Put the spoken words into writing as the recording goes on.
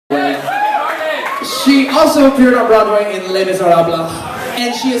She also appeared on Broadway in Les Miserables,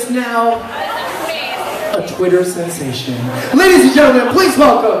 and she is now a Twitter sensation. Ladies and gentlemen, please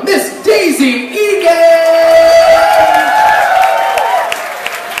welcome Miss Daisy Eagan!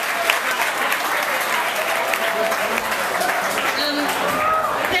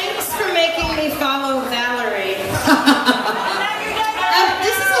 Thanks for making me follow Valerie.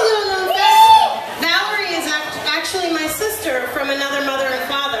 This is a little known fact. Valerie is actually my sister from another mother and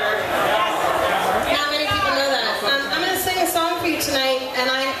father. Not many people know that. I'm going to sing a song for you tonight, and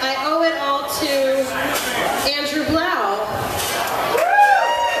I owe it all to Andrew Blau.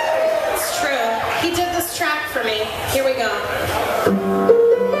 It's true. He did this track for me. Here we go.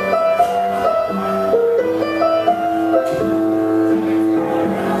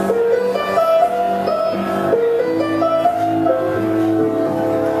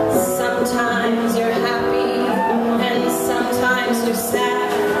 Sometimes you're happy and sometimes you're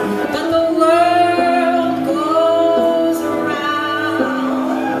sad, but the world goes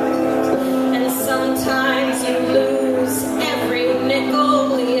around, and sometimes you lose every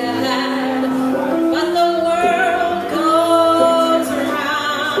nickel you had, but the world goes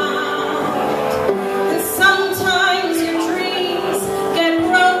around, and sometimes your dreams get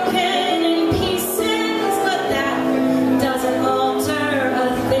broken in pieces, but that doesn't alter a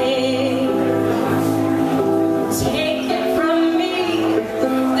thing. Take it from me,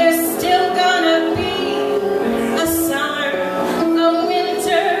 there's still gonna be a summer, a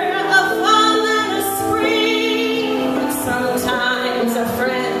winter, a fall and a spring. And sometimes a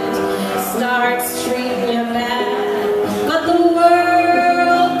friend starts treating you bad, but the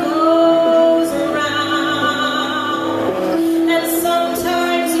world goes around. And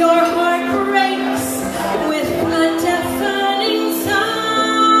sometimes your heart breaks with a deafening sound.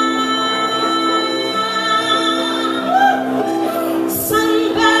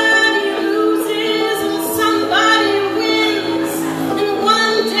 Somebody loses and somebody wins, and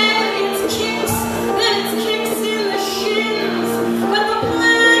one day it's kicks, then it's kicks in the shins, but the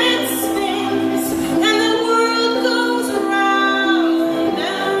planet spins and the world goes around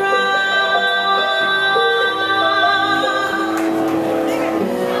and around.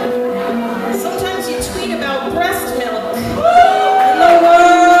 Sometimes you tweet about breast milk, and the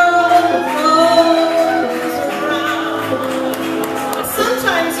world goes around.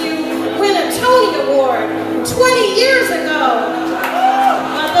 Sometimes you win a Tony Award 20 years ago,